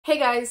Hey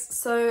guys,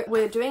 so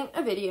we're doing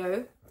a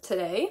video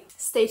today,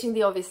 stating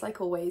the obvious like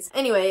always.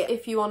 Anyway,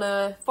 if you want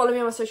to follow me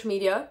on my social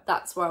media,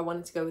 that's where I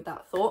wanted to go with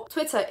that thought.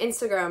 Twitter,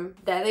 Instagram,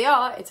 there they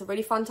are. It's a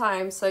really fun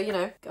time, so you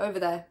know, go over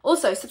there.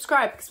 Also,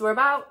 subscribe, because we're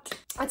about,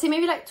 I'd say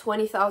maybe like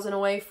 20,000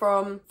 away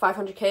from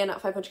 500k, and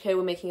at 500k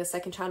we're making a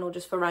second channel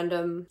just for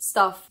random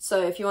stuff. So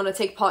if you want to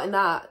take part in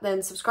that,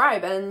 then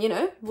subscribe, and you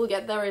know, we'll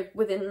get there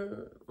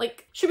within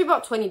like, should be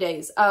about 20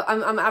 days.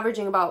 I'm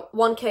averaging about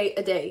 1k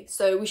a day,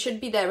 so we should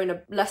be there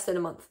in less than a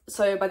month.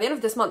 So by the end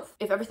of this month,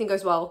 if everything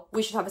goes well,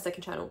 we should have a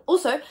second channel.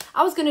 Also,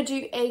 I was gonna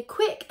do a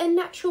quick and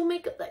natural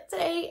makeup look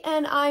today,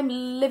 and I'm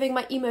living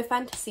my emo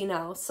fantasy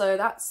now, so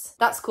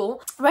that's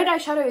cool. Red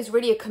eyeshadow is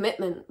really a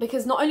commitment,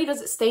 because not only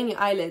does it stain your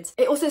eyelids,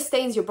 it also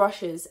stains your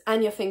brushes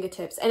and your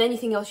fingertips and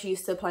anything else you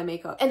use to apply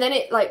makeup, and then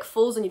it like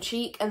falls on your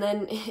cheek, and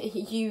then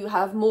you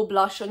have more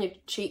blush on your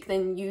cheek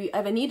than you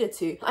ever needed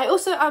to. I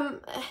also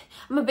I'm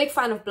a big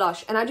fan of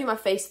blush, and I do my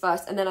face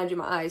first and then I do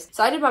my eyes.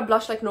 So I did my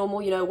blush like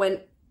normal, you know,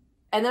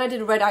 and then I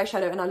did red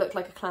eyeshadow and I looked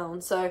like a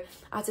clown, so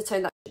I had to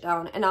tone that shit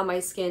down, and now my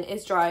skin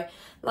is dry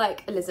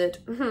like a lizard.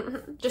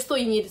 Just thought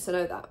you needed to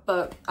know that,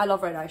 but I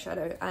love red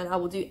eyeshadow and I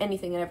will do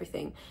anything and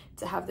everything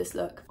to have this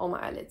look on my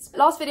eyelids.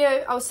 Last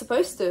video I was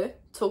supposed to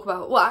talk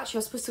about, well actually I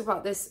was supposed to talk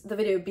about the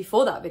video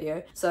before that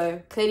video, so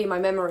clearly my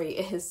memory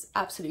is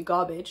absolute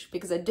garbage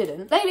because I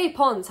didn't. Lele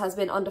Pons has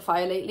been under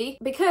fire lately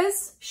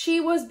because she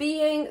was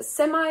being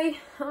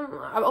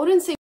I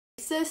wouldn't say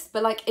racist,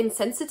 but like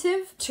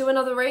insensitive to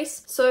another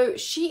race. So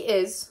she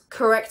is,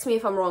 correct me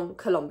if I'm wrong,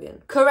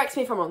 Colombian. Correct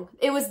me if I'm wrong.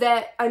 It was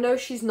there. I know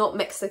she's not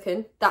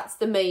Mexican. That's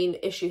the main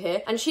issue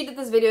here. And she did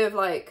this video of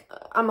like,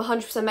 I'm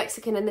 100%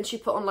 Mexican, and then she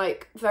put on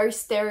like very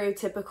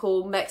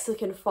stereotypical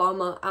Mexican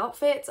farmer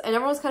outfits, and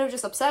everyone's kind of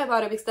just upset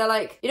about it because they're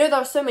like, you know, there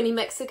are so many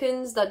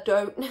Mexicans that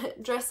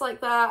don't dress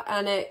like that,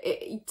 and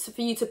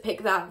for you to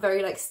pick that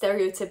very like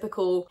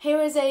stereotypical,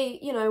 here is a,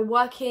 you know,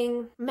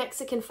 working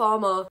Mexican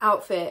farmer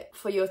outfit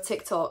for your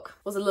TikTok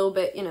was a little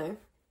bit, you know,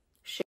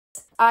 shit.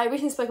 I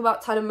recently spoke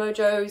about Tana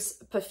Mojo's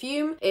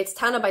perfume. It's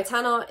Tana by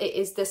Tana. It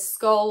is this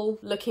skull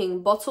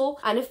looking bottle,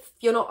 and if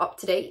you're not up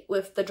to date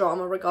with the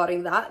drama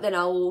regarding that, then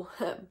I will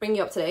bring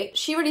you up to date.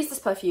 She released this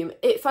perfume.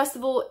 It first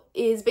of all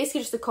is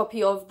basically just a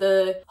copy of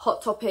the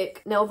Hot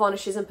Topic nail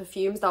varnishes and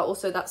perfumes that are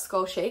also that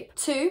skull shape.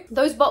 Two,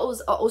 those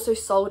bottles are also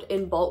sold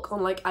in bulk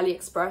on like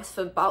AliExpress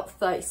for about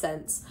 30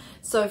 cents.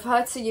 So for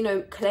her to, you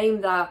know,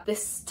 claim that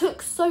this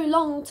took so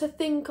long to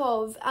think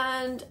of,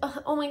 and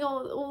oh my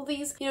god, all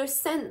these, you know,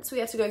 scents we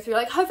had to go through,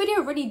 like her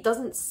video really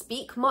doesn't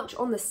speak much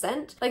on the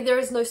scent. Like there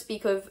is no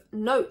speak of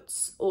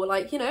notes or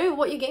like, you know,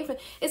 what you're getting from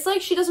it. It's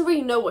like she doesn't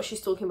really know what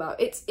she's talking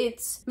about.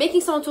 It's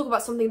making someone talk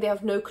about something they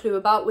have no clue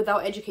about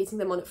without educating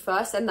them on it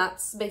first, and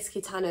that's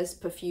basically Tana's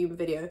perfume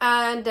video.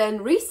 And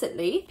then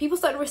recently people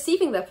started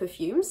receiving their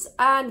perfumes,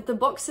 and the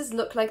boxes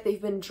look like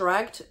they've been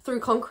dragged through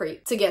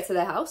concrete to get to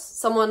their house.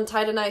 Someone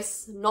tied a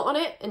nice knot on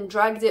it and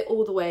dragged it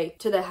all the way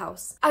to their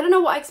house. I don't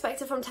know what I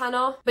expected from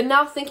Tana, but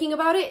now thinking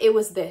about it, it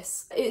was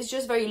this. It's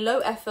just very low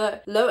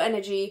effort, low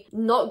energy,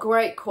 not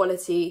great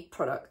quality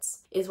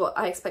products is what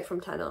I expect from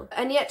Tana.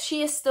 And yet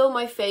she is still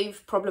my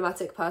fave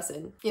problematic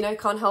person. You know,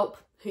 can't help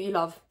who you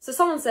love. So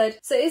someone said,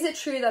 so is it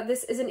true that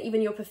this isn't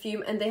even your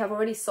perfume and they have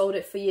already sold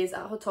it for years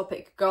at Hot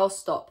Topic? Girl,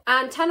 stop.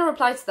 And Tana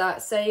replied to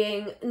that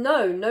saying,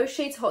 no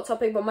shade to Hot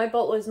Topic, but my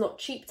bottle is not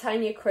cheap,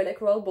 tiny acrylic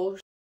roll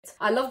bullshit.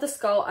 I love the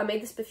skull. I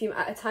made this perfume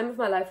at a time of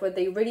my life where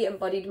they really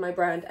embodied my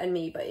brand and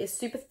me, but it's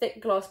super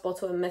thick glass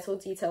bottle and metal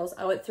details.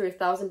 I went through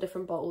 1,000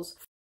 different bottles.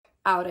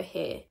 Out of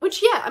here.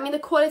 Which, yeah, I mean, the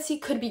quality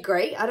could be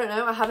great. I don't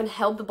know, I haven't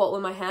held the bottle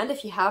in my hand.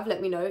 If you have, let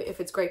me know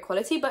if it's great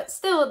quality, but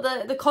still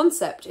the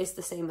concept is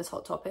the same as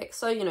Hot Topic,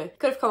 so you know,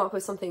 could have come up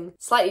with something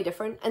slightly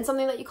different and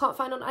something that you can't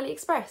find on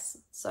AliExpress.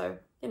 So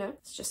you know,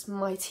 it's just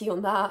my tea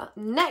on that.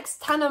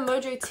 Next, Tana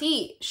Mojo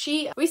tea.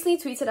 She recently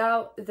tweeted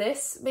out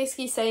this,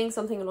 basically saying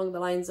something along the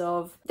lines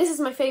of, this is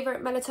my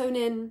favorite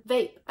melatonin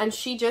vape, and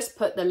she just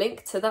put the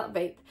link to that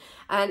vape.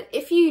 And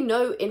if you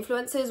know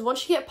influencers,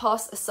 once you get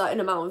past a certain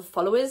amount of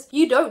followers,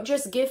 you don't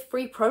just give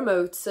free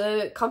promo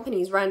to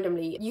companies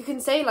randomly. You can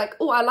say like,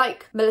 oh, I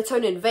like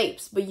melatonin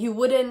vapes, but you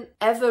wouldn't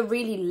ever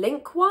really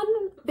link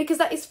one because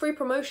that is free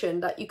promotion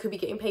that you could be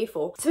getting paid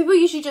for. So people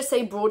usually just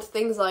say broad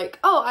things like,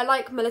 oh, I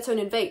like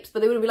melatonin vapes,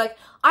 but they wouldn't be like,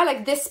 I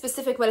like this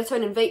specific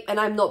melatonin vape and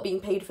I'm not being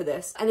paid for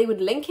this. And they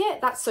would link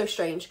it. That's so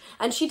strange.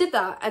 And she did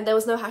that, and there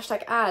was no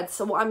hashtag ads.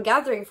 So what I'm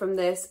gathering from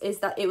this is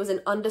that it was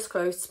an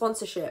undisclosed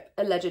sponsorship,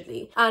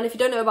 allegedly. And if you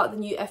don't know about the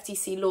new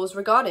FTC laws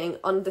regarding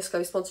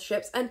undisclosed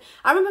sponsorships, and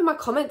I remember my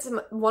comments in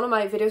one of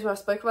my videos where I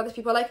spoke about this,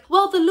 people are like,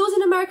 well, the laws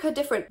in America are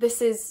different.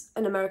 This is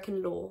an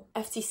American law.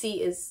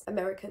 FTC is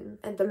American,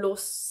 and the law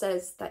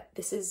says that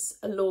this is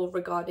a law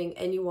regarding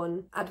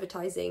anyone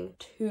advertising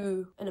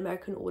to an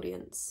American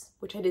audience,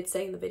 which I did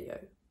say in the video.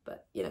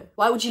 But you know,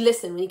 why would you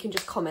listen when you can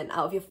just comment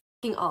out of your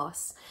fucking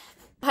ass?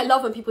 I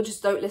love when people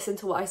just don't listen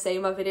to what I say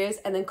in my videos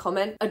and then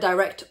comment a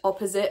direct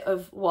opposite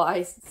of what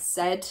I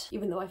said,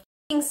 even though I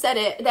said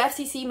it, the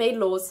FCC made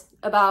laws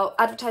about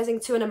advertising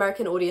to an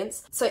American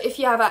audience. So if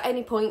you have at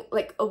any point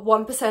like a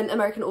 1%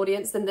 American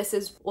audience, then this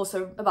is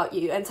also about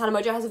you. And Tana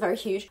Mongeau has a very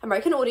huge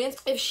American audience.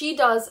 If she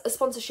does a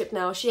sponsorship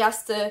now, she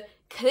has to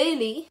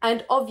clearly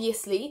and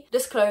obviously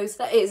disclose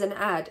that it is an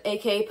ad,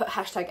 aka put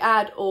hashtag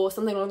ad or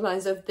something along the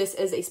lines of this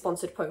is a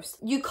sponsored post.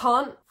 You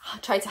can't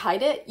try to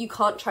hide it, you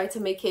can't try to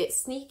make it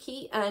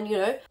sneaky and, you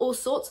know, all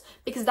sorts,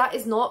 because that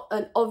is not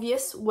an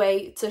obvious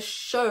way to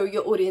show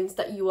your audience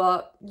that you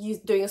are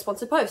doing a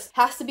sponsored post. It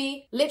has to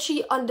be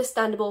literally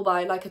understandable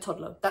by like a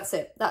toddler. That's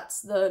it.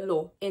 That's the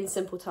law in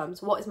simple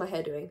terms. What is my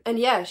hair doing? And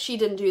yeah, she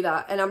didn't do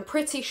that, and I'm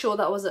pretty sure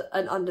that was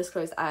an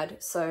undisclosed ad.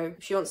 So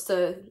if she wants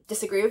to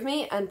disagree with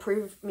me and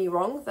prove me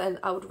wrong, then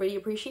I would really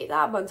appreciate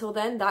that. But until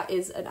then, that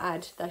is an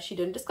ad that she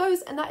didn't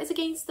disclose, and that is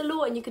against the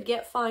law, and you could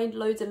get fined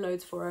loads and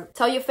loads for it.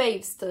 Tell your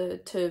faves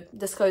to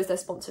disclose their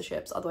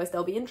sponsorships, otherwise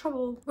they'll be in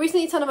trouble.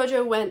 Recently, Tana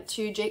Mongeau went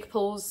to Jake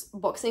Paul's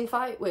boxing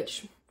fight,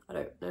 which I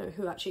don't know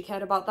who actually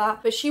cared about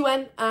that, but she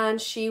went and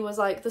she was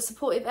like the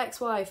supportive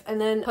ex-wife, and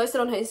then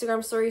posted on her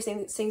Instagram story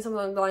saying something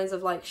along the lines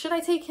of like, should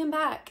I take him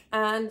back?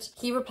 And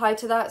he replied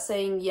to that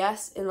saying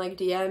yes in like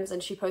DMs,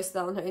 and she posted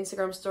that on her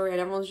Instagram story, and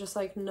everyone's just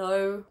like,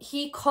 no.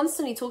 He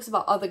constantly talks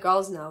about other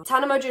girls now.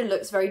 Tana Mongeau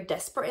looks very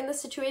desperate in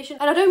this situation,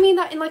 and I don't mean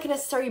that in like a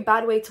necessarily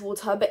bad way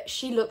towards her, but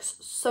she looks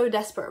so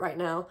desperate right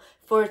now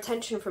for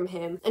attention from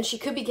him, and she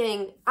could be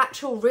getting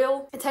actual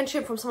real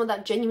attention from someone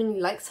that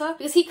genuinely likes her,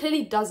 because he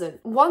clearly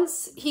doesn't.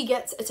 Once he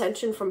gets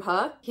attention from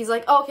her, he's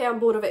like, oh, okay, I'm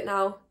bored of it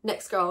now,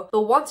 next girl.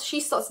 But once she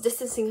starts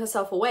distancing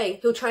herself away,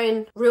 he'll try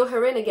and reel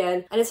her in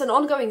again, and it's an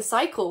ongoing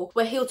cycle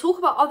where he'll talk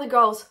about other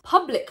girls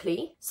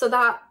publicly so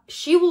that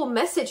she will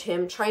message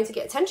him trying to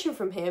get attention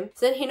from him,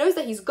 so then he knows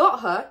that he's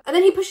got her, and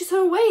then he pushes her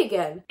away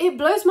again. It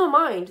blows my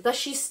mind that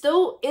she's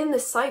still in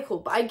this cycle,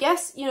 but I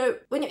guess, you know,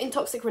 when you're in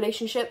toxic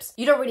relationships,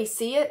 you don't really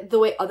see it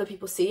the way other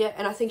people see it,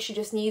 and I think she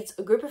just needs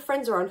a group of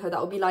friends around her that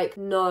will be like,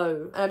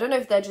 no. And I don't know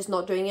if they're just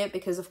not doing it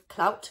because of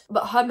clout,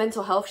 but her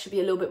mental health should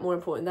be a little bit more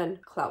important than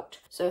clout.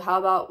 So how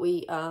about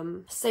we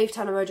save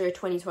Tana Mongeau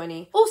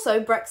 2020. Also,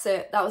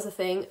 Brexit, that was a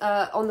thing.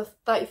 On the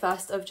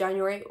 31st of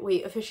January,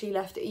 we officially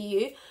left the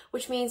EU,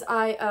 which means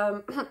I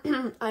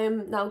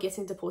am now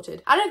getting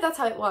deported. I don't know if that's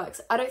how it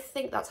works. I don't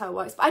think that's how it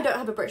works, but I don't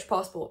have a British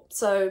passport,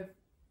 so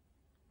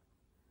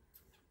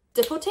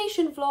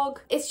deportation vlog.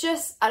 It's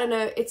just, I don't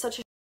know, it's such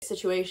a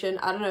situation.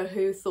 I don't know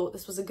who thought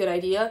this was a good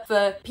idea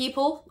for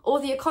people or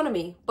the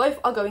economy. Both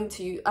are going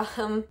to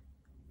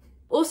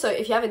also,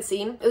 if you haven't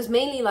seen, it was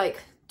mainly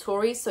like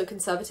Tories, so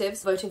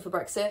Conservatives, voting for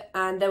Brexit,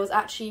 and there was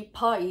actually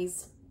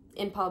parties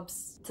in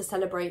pubs to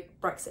celebrate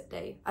Brexit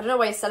Day. I don't know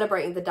why you're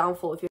celebrating the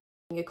downfall of your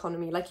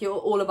economy, like you're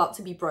all about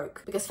to be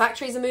broke because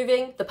factories are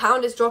moving, the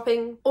pound is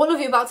dropping, all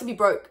of you about to be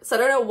broke, so I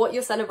don't know what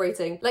you're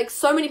celebrating. Like,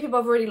 so many people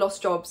have already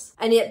lost jobs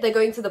and yet they're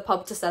going to the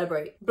pub to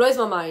celebrate. Blows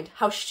my mind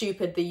how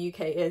stupid the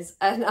UK is,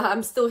 and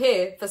I'm still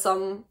here for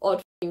some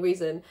odd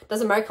reason.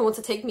 Does America want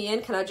to take me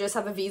in? Can I just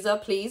have a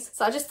visa, please?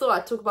 So I just thought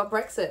I'd talk about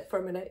Brexit for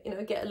a minute, you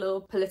know, get a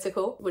little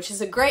political, which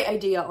is a great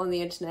idea on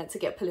the internet, to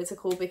get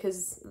political,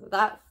 because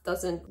that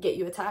doesn't get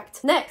you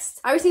attacked.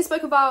 Next, I recently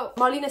spoke about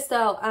Marlena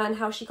Stell and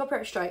how she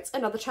copyright strikes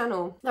another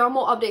channel. There are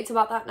more updates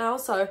about that now,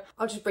 so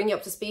I'll just bring you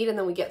up to speed and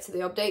then we get to the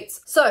updates.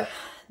 So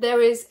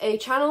there is a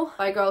channel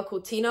by a girl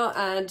called Tina,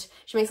 and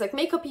she makes like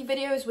makeup-y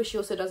videos where she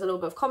also does a little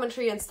bit of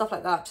commentary and stuff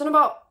like that. She's on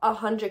about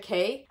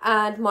 100k,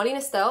 and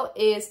Marlena Stell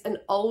is an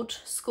old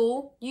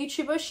school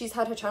YouTuber. She's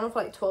had her channel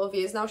for like 12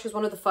 years now. She was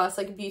one of the first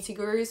like beauty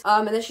gurus,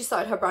 and then she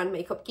started her brand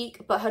Makeup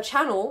Geek, but her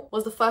channel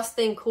was the first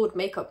thing called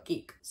Makeup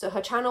Geek. So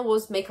her channel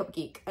was Makeup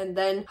Geek and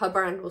then her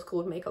brand was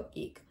called Makeup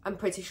Geek. I'm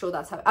pretty sure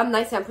that's how, I'm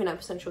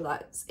 99.9% sure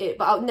that's it,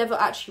 but I've never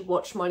actually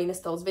watched Marlena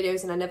Stell's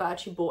videos and I never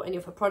actually bought any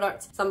of her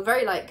products, so I'm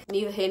very like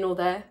neither here nor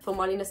there for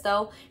Marlena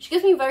Stell. She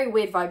gives me very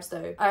weird vibes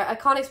though. I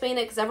can't explain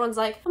it because everyone's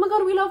like, oh my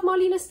god, we love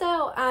Marlena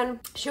Stell, and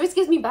she always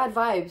gives me bad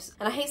vibes,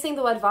 and I hate saying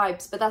the word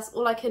vibes, but that's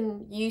all I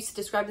can use to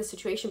describe the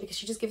situation because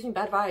she just gives me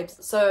bad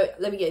vibes. So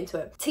let me get into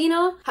it.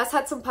 Tina has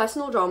had some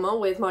personal drama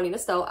with Marlena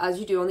Stell, as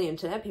you do on the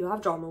internet. People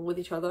have drama with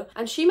each other,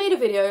 and she made a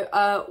video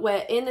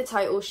where in the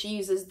title she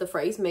uses the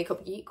phrase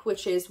Makeup Geek,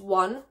 which is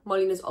 1,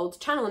 Marlena's old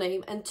channel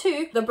name, and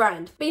 2, the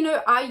brand. But you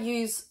know, I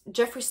use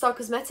Jeffree Star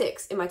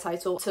Cosmetics in my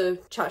title to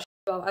chat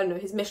about, I don't know,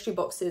 his mystery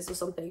boxes or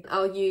something.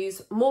 I'll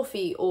use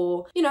Morphe,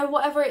 or you know,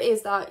 whatever it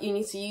is that you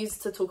need to use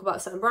to talk about a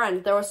certain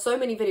brand. There are so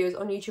many videos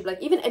on YouTube,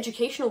 like even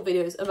educational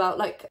videos about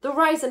like the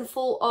rise and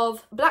fall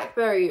of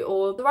Blackberry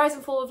or the rise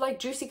and fall of like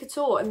Juicy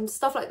Couture and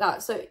stuff like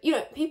that. So you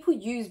know, people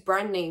use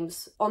brand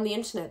names on the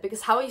internet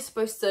because how are you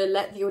supposed to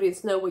let the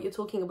audience know what you're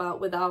talking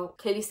about without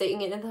clearly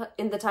stating it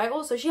in the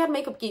title? So she had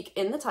Makeup Geek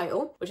in the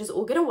title, which is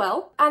all good and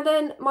well, and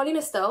then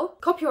Marlena Stell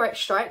copyright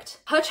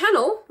striked her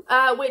channel,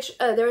 which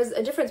there is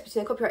a difference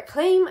between a copyright claim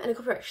claim and a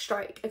copyright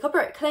strike. A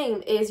copyright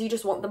claim is you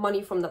just want the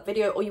money from that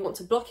video, or you want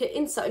to block it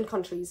in certain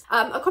countries.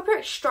 A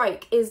copyright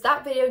strike is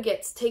that video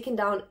gets taken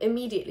down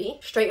immediately,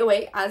 straight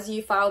away, as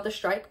you file the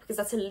strike, because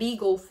that's a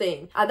legal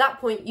thing. At that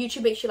point,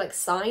 YouTube makes you like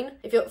sign.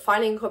 If you're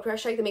filing a copyright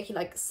strike, they make you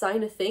like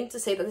sign a thing to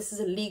say that this is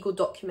a legal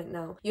document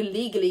now. You're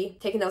legally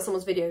taking down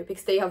someone's video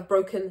because they have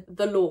broken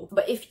the law.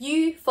 But if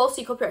you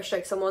falsely copyright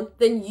strike someone,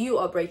 then you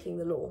are breaking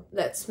the law.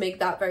 Let's make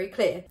that very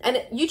clear. And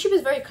YouTube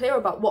is very clear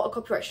about what a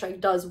copyright strike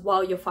does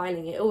while you're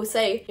filing it. It will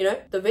say, you know,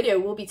 the video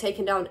will be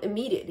taken down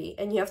immediately,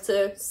 and you have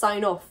to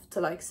sign off to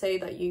like say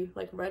that you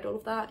like read all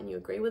of that and you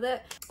agree with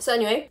it. So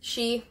anyway,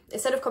 she,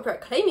 instead of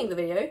copyright claiming the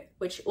video,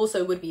 which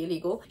also would be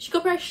illegal, she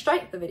copyright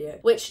striked the video,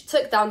 which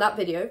took down that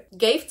video,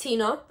 gave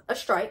Tina a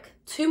strike,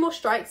 2 more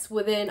strikes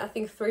within, I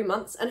think, 3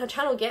 months, and her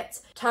channel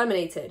gets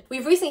terminated.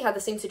 We've recently had the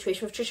same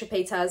situation with Trisha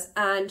Paytas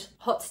and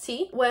Hot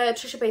Tea, where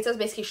Trisha Paytas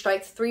basically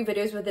striked 3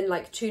 videos within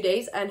like 2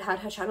 days and had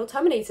her channel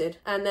terminated,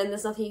 and then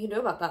there's nothing you can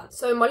do about that.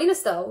 So Marlena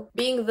Stell,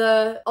 being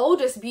the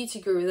oldest beauty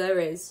guru there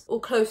is, or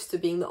close to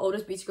being the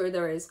oldest beauty guru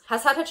there is,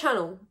 has had her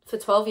channel for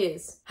 12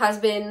 years, has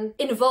been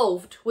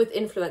involved with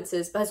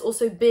influencers, but has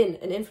also been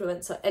an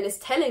influencer, and is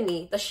telling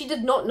me that she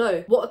did not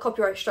know what a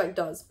copyright strike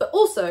does, but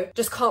also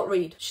just can't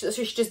read. So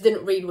she just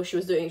didn't read what she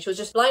was doing. She was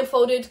just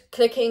blindfolded,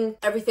 clicking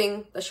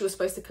everything that she was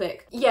supposed to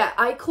click. Yeah,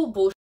 I call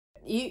bullshit.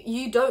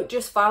 You don't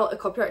just file a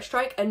copyright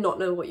strike and not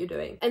know what you're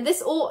doing. And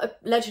this all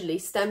allegedly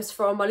stems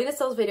from Marlena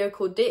Stell's video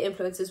called Dear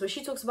Influencers, where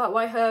she talks about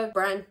why her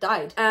brand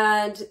died.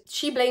 And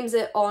she blames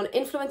it on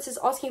influencers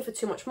asking for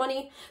too much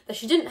money that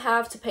she didn't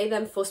have to pay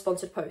them for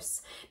sponsored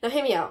posts. Now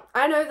hear me out.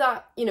 I know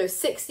that, you know,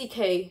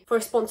 60k for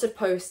a sponsored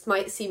post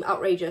might seem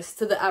outrageous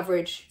to the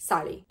average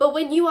Sally. But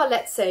when you are,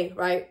 let's say,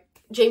 right,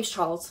 James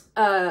Charles,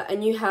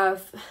 and you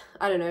have,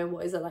 I don't know,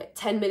 what is it, like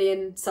 10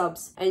 million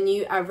subs, and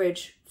you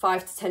average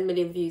 5 to 10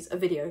 million views a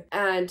video,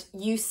 and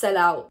you sell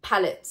out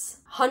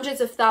pallets,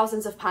 hundreds of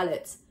thousands of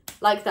pallets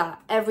like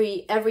that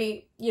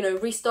every you know,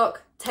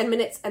 restock 10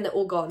 minutes and they're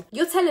all gone.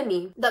 You're telling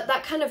me that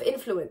that kind of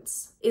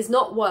influence is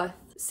not worth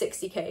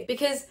 60k?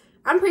 Because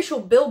I'm pretty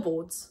sure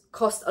billboards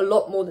cost a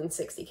lot more than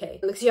 60k,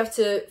 because you have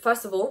to,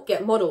 first of all,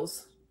 get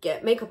models,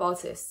 get makeup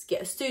artists,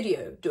 get a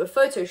studio, do a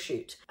photo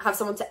shoot, have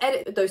someone to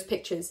edit those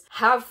pictures,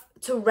 have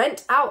to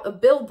rent out a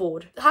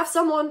billboard, have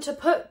someone to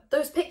put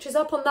those pictures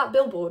up on that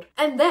billboard.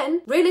 And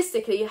then,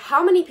 realistically,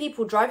 how many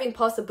people driving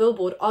past a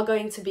billboard are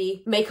going to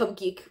be makeup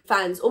geek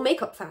fans or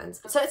makeup fans?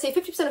 So let's say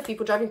 50% of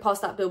people driving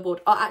past that billboard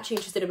are actually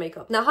interested in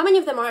makeup. Now, how many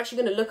of them are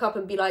actually going to look up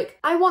and be like,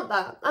 I want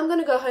that, I'm going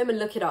to go home and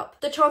look it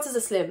up? The chances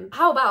are slim.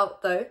 How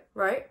about, though,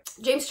 right,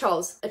 James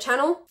Charles, a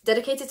channel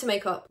dedicated to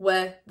makeup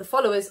where the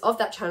followers of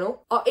that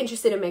channel are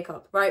interested in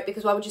makeup, right?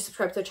 Because why would you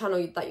subscribe to a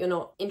channel that you're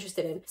not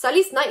interested in? So at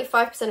least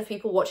 95% of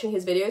people watching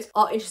his videos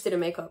are interested in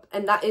makeup,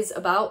 and that is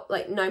about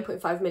like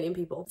 9.5 million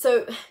people.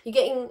 So you're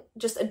getting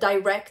just a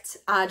direct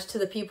ad to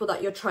the people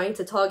that you're trying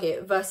to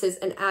target versus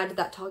an ad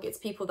that targets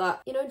people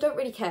that, you know, don't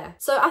really care.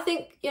 So I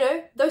think, you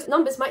know, those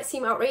numbers might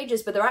seem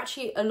outrageous, but they're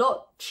actually a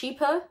lot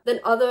cheaper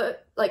than other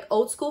like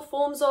old school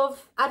forms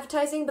of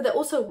advertising, but they're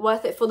also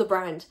worth it for the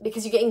brand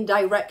because you're getting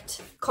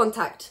direct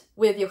contact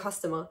with your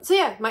customer. So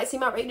yeah, might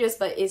seem outrageous,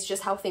 but it's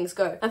just how things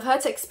go. And for her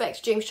to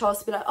expect James Charles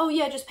to be like, oh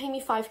yeah, just pay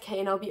me 5k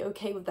and I'll be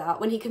okay with that,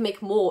 when he can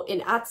make more in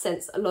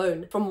AdSense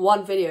alone from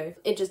one video,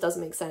 it just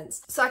doesn't make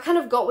sense. So I kind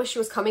of got where she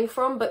was coming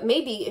from, but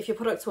maybe if your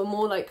products were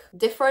more like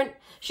different,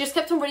 she just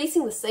kept on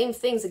releasing the same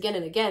things again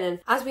and again. And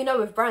as we know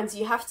with brands,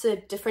 you have to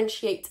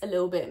differentiate a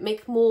little bit,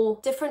 make more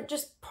different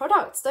just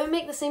products. Don't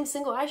make the same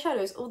single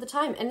eyeshadows all the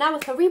time. And now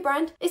with her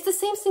rebrand, it's the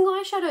same single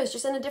eyeshadows,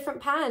 just in a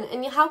different pan.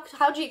 And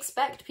how do you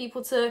expect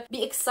people to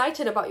be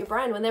excited about your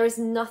brand when there is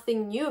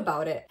nothing new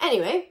about it?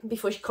 Anyway,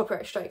 before she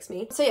copyright strikes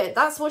me. So yeah,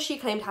 that's what she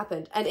claimed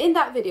happened. And in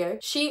that video,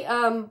 she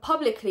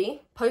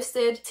publicly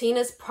posted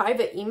Tina's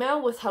private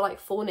email with her like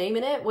full name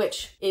in it,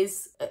 which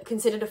is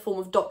considered a form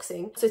of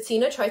doxing. So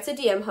Tina tried to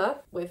DM her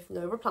with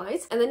no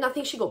replies, and then I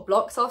think she got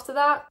blocked after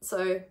that,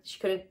 so she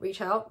couldn't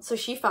reach out. So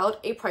she filed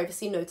a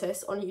privacy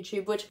notice on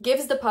YouTube, which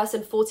gives the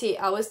person 48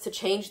 hours to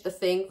change the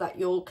thing that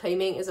you're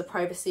claiming is a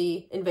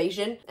privacy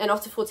invasion, and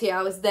after 48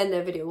 hours then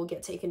their video will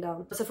get taken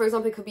down. So for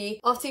example, it could be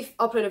after you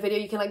upload a video,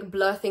 you can like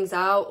blur things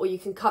out, or you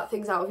can cut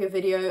things out of your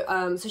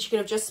video. So she could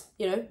have just,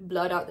 you know,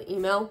 blurred out the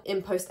email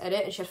in post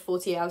edit, and she had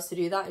 48 hours to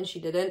do that, and she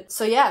didn't.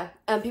 So yeah,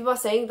 and people are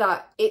saying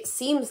that it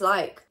seems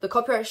like the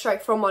copyright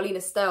strike from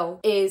Marlena Stell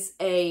is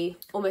a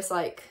almost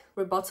like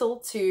rebuttal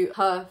to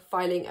her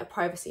filing a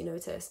privacy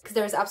notice, because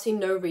there is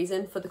absolutely no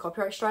reason for the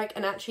copyright strike,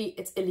 and actually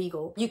it's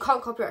illegal. You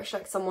can't copyright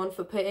strike someone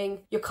for putting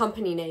your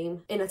company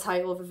name in a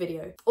title of a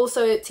video.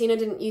 Also, Tina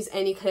didn't use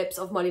any clips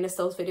of Marlena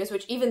Stell's videos,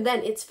 which even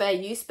then it's fair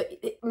use, but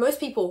most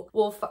people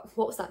will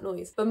what was that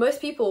noise? But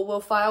most people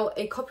will file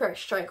a copyright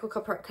strike or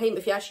copyright claim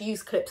if you actually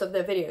use clips of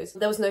their videos.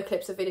 There was no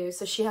clips of videos,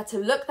 so she had to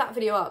look that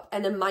video up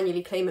and then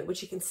manually claim it,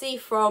 which you can see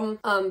from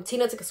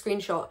Tina took a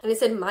screenshot and it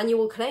said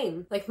manual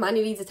claim, like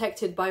manually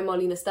detected by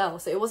Marlena Stell. Stell.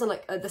 So it wasn't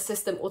like the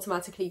system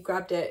automatically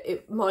grabbed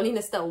it.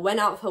 Marlena Stell went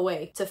out of her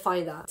way to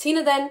find that.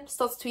 Tina then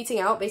starts tweeting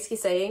out basically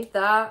saying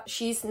that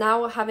she's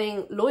now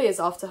having lawyers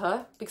after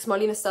her because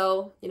Marlena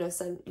Stell, you know,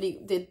 sent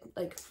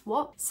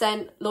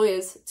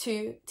lawyers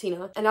to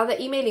Tina, and now they're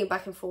emailing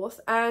back and forth,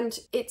 and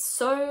it's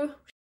so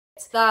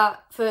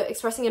that for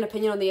expressing an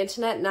opinion on the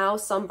internet, now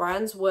some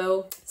brands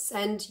will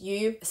send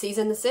you a cease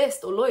and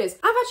desist or lawyers.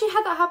 I've actually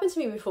had that happen to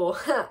me before.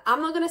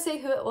 I'm not gonna say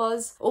who it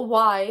was or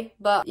why,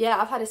 but yeah,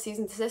 I've had a cease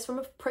and desist from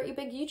a pretty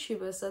big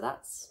YouTuber, so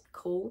that's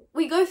cool.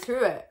 We go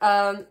through it,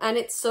 and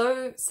it's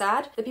so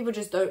sad that people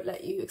just don't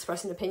let you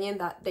express an opinion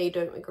that they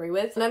don't agree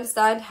with. And I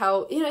understand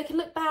how, you know, it can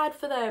look bad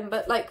for them,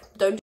 but like,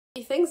 don't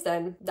things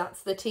then.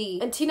 That's the tea.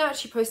 And Tina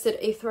actually posted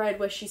a thread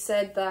where she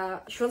said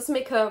that she wants to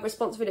make a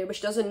response video, but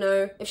she doesn't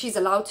know if she's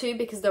allowed to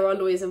because there are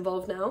lawyers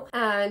involved now,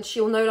 and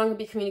she'll no longer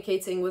be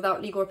communicating without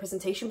legal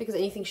representation because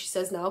anything she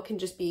says now can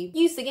just be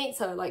used against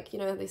her, like, you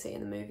know, they say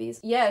in the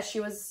movies. Yeah, she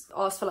was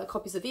asked for like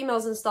copies of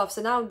emails and stuff,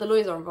 so now the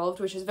lawyers are involved,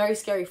 which is very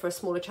scary for a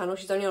smaller channel.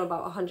 She's only on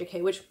about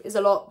 100k, which is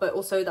a lot, but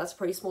also that's a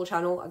pretty small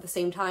channel at the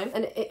same time,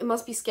 and it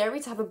must be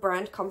scary to have a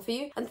brand come for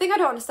you. And the thing I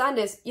don't understand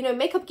is, you know,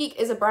 Makeup Geek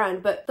is a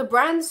brand, but the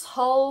brand's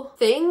whole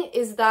thing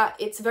is that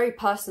it's very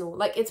personal.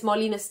 Like, it's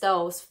Marlena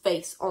Stell's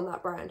face on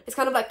that brand. It's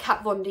kind of like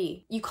Kat Von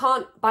D. You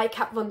can't buy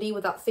Kat Von D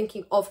without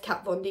thinking of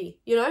Kat Von D,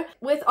 you know?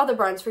 With other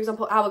brands, for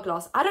example,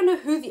 Hourglass, I don't know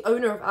who the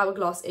owner of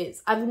Hourglass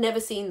is. I've never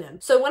seen them.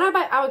 So when I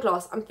buy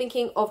Hourglass, I'm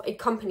thinking of a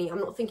company. I'm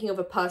not thinking of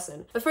a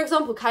person. But for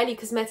example, Kylie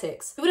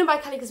Cosmetics. You wouldn't buy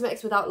Kylie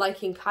Cosmetics without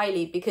liking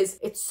Kylie because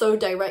it's so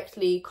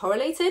directly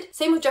correlated.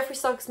 Same with Jeffree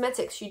Star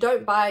Cosmetics. You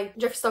don't buy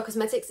Jeffree Star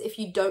Cosmetics if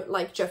you don't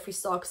like Jeffree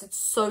Star because it's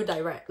so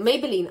direct.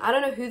 Maybelline, I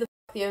don't know who the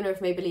owner of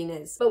Maybelline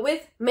is, but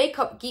with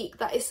Makeup Geek,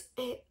 that is,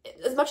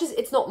 as much as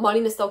it's not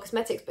Marlena Stell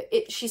Cosmetics, but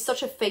she's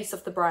such a face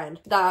of the brand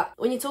that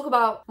when you talk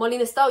about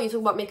Marlena Stell, you talk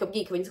about Makeup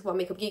Geek. When you talk about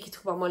Makeup Geek, you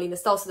talk about Marlena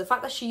Stell. So the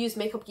fact that she used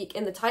Makeup Geek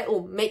in the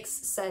title makes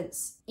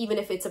sense, even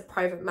if it's a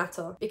private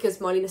matter, because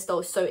Marlena Stell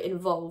is so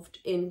involved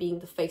in being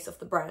the face of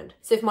the brand.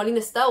 So if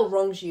Marlena Stell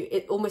wrongs you,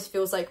 it almost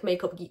feels like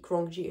Makeup Geek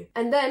wronged you.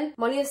 And then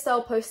Marlena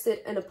Stell posted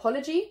an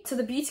apology to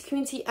the beauty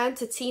community and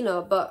to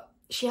Tina, but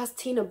she has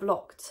Tina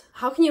blocked.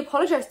 How can you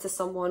apologize to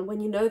someone when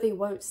you know they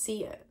won't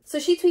see it? So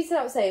she tweeted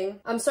out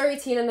saying, "I'm sorry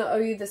Tina, I owe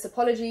you this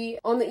apology.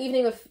 On the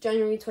evening of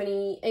January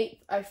 28th,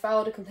 I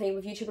filed a complaint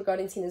with YouTube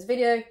regarding Tina's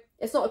video.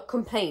 It's not a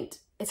complaint.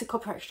 It's a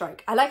copyright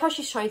strike." I like how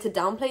she's trying to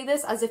downplay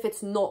this as if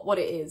it's not what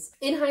it is.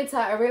 In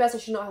hindsight, I realised I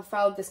should not have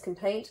filed this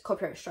complaint.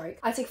 Copyright strike.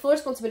 I take full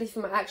responsibility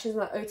for my actions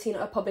and I owe Tina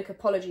a public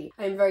apology.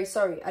 I am very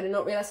sorry. I did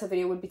not realise her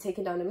video would be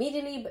taken down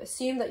immediately, but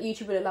assumed that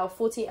YouTube would allow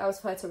 48 hours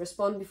for her to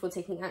respond before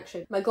taking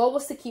action. My goal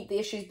was to keep the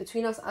issues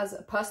between us as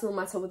a personal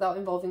matter without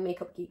involving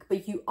Makeup Geek,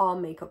 but you are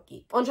Makeup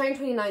Geek. On January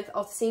 29th,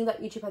 after seeing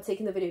that YouTube had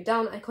taken the video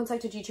down, I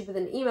contacted YouTube with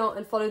an email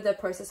and followed their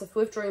process of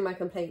withdrawing my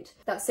complaint.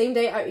 That same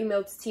day, I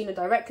emailed Tina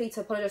directly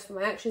to apologise for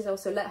my actions. I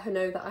also let her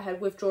know that I had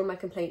withdrawn my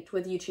complaint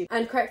with YouTube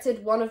and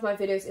corrected one of my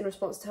videos in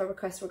response to her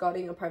request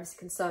regarding a privacy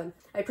concern.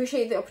 I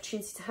appreciate the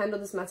opportunity to handle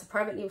this matter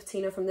privately with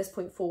Tina from this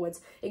point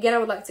forwards. Again, I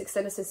would like to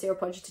extend a sincere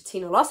apology to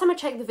Tina. Last time I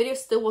checked, the video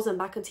still wasn't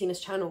back on Tina's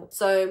channel,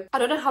 so I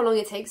don't know how long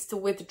it takes to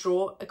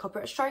withdraw a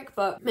copyright strike,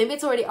 but maybe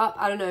it's already up,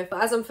 I don't know.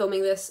 But as I'm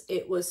filming this,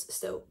 it was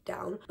still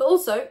down. But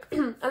also,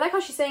 I like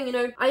how she's saying, you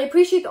know, I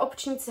appreciate the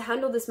opportunity to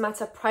handle this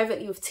matter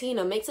privately with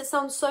Tina. Makes it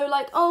sound so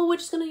like, oh, we're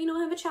just gonna, you know,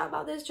 have a chat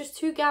about this, just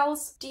two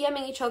gals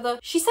DMing each other.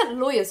 She sent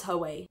lawyers her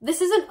way.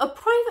 This isn't a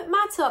private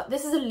matter,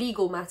 this is a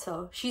legal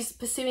matter. She's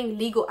pursuing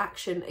legal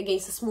action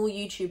against a small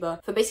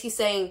YouTuber for basically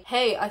saying,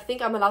 hey, I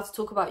think I'm allowed to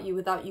talk about you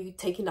without you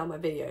taking down my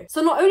video.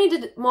 So not only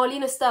did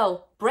Marlena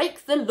Stell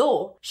break the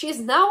law, she is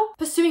now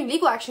pursuing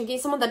legal action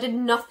against someone that did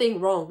nothing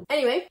wrong.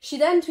 Anyway, she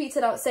then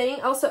tweeted out saying,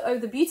 I also owe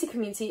the beauty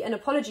community an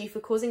apology for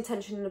causing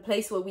tension in a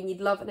place where we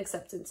need love and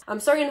acceptance. I'm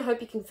sorry and I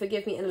hope you can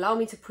forgive me and allow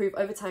me to prove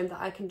over time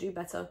that I can do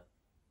better.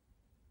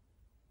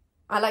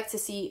 I like to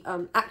see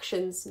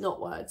actions,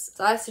 not words.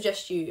 So I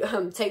suggest you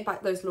take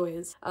back those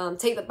lawyers,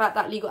 take back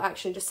that legal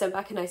action, just send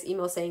back a nice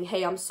email saying,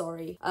 hey, I'm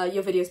sorry,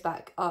 your video's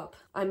back up,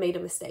 I made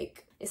a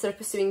mistake. Instead of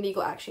pursuing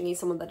legal action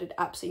against someone that did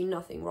absolutely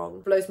nothing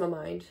wrong. Blows my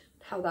mind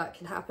how that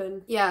can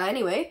happen. Yeah,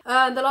 anyway,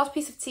 the last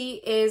piece of tea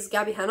is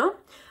Gabby Hanna.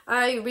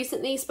 I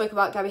recently spoke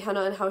about Gabby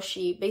Hanna and how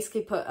she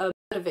basically put a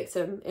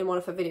victim in one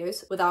of her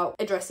videos without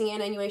addressing it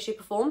in any way, shape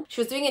or form. She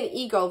was doing an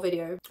e-girl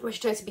video where she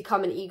tried to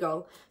become an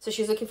e-girl, so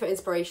she was looking for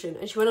inspiration,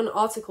 and she went on an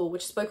article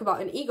which spoke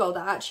about an e-girl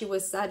that actually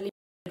was sadly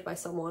by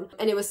someone,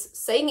 and it was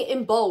saying it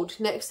in bold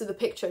next to the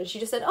picture, and she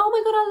just said, oh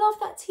my god, I love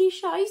that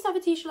t-shirt, I used to have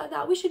a t-shirt like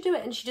that, we should do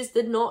it. And she just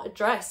did not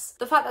address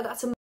the fact that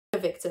that's a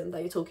victim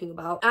that you're talking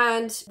about,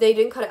 and they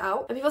didn't cut it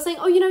out. And people are saying,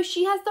 oh, you know,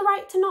 she has the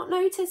right to not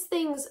notice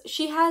things.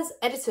 She has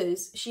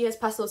editors, she has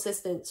personal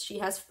assistants, she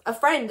has a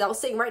friend that was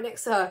sitting right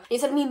next to her. And he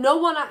said to me, no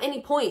one at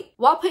any point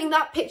while putting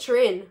that picture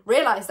in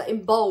realized that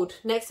in bold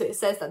next to it, it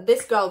says that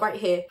this girl right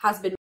here has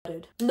been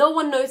murdered. No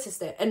one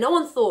noticed it, and no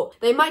one thought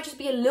they might just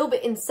be a little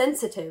bit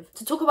insensitive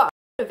to talk about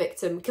a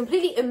victim,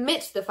 completely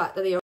omit the fact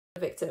that they are a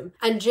victim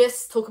and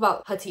just talk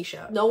about her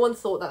t-shirt. No one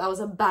thought that that was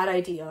a bad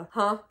idea,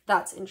 huh?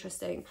 That's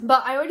interesting.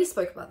 But I already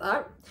spoke about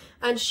that,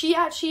 and she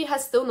actually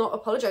has still not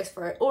apologized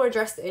for it or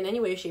addressed it in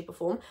any way, shape or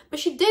form, but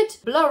she did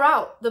blur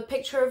out the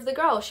picture of the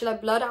girl. She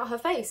like blurred out her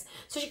face,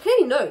 so she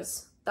clearly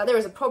knows that there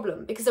is a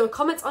problem, because there were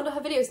comments under her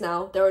videos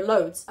now, there are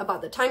loads,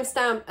 about the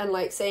timestamp and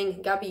like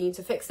saying, Gabby, you need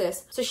to fix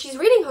this. So she's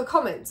reading her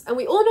comments, and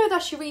we all know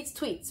that she reads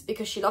tweets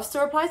because she loves to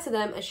reply to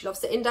them and she loves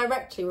to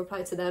indirectly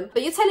reply to them.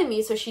 But you're telling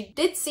me, so she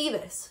did see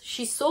this,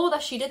 she saw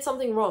that she did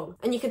something wrong,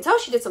 and you can tell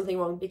she did something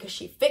wrong because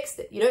she fixed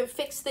it. You don't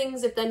fix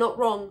things if they're not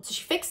wrong, so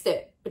she fixed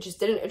it, but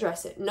just didn't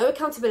address it. No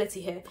accountability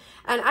here.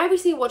 And I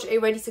recently watched a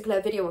Ready to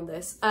Glare video on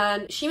this,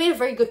 and she made a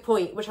very good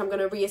point, which I'm going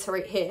to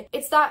reiterate here.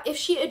 It's that if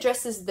she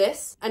addresses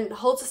this and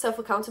holds herself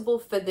accountable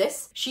for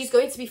this, she's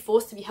going to be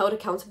forced to be held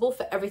accountable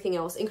for everything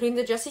else, including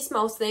the Jessie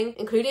Smiles thing,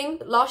 including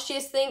last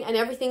year's thing, and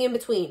everything in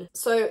between.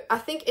 So I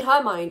think in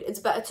her mind, it's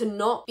better to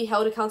not be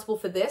held accountable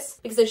for this,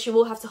 because then she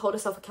will have to hold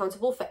herself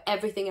accountable for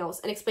everything else.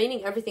 And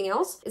explaining everything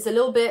else is a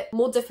little bit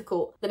more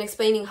difficult than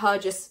explaining her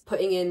just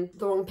putting in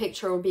the wrong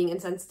picture or being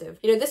insensitive.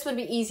 You know, this would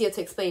be easier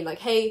to explain, like,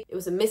 hey, it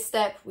was a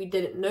misstep, we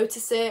didn't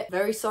notice it,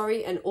 very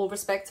sorry, and all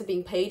respect to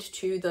being paid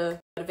to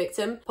the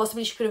victim.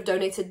 Possibly she could have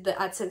donated the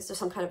AdSense to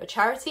some kind of a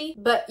charity,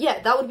 but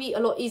yeah, that would be a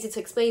lot easier to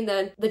explain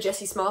than the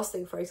Jessie Smiles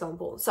thing, for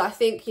example. So I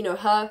think, you know,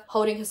 her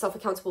holding herself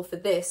accountable for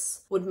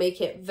this would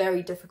make it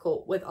very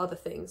difficult with other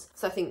things.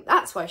 So I think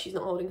that's why she's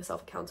not holding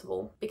herself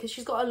accountable, because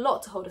she's got a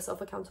lot to hold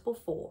herself accountable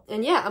for.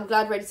 And yeah, I'm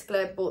glad Ready to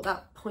Glare brought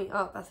that point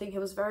up. I think it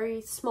was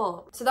very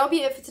smart. So that'll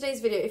be it for today's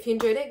video. If you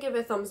enjoyed it, give it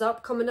a thumbs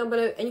up, comment down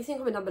below, anything,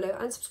 comment down below,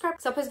 and subscribe,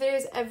 because I post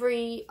videos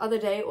every other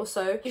day or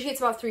so. Usually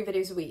it's about 3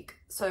 videos a week,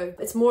 so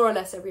it's more or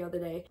less every other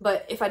day.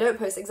 But if I don't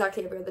post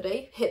exactly every other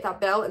day, hit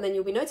that bell and then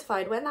you'll be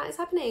notified when that is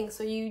happening,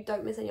 so you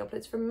don't miss any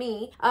uploads from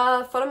me.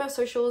 Follow my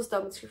socials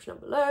down in the description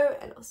down below,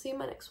 and I'll see you in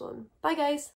my next one. Bye guys.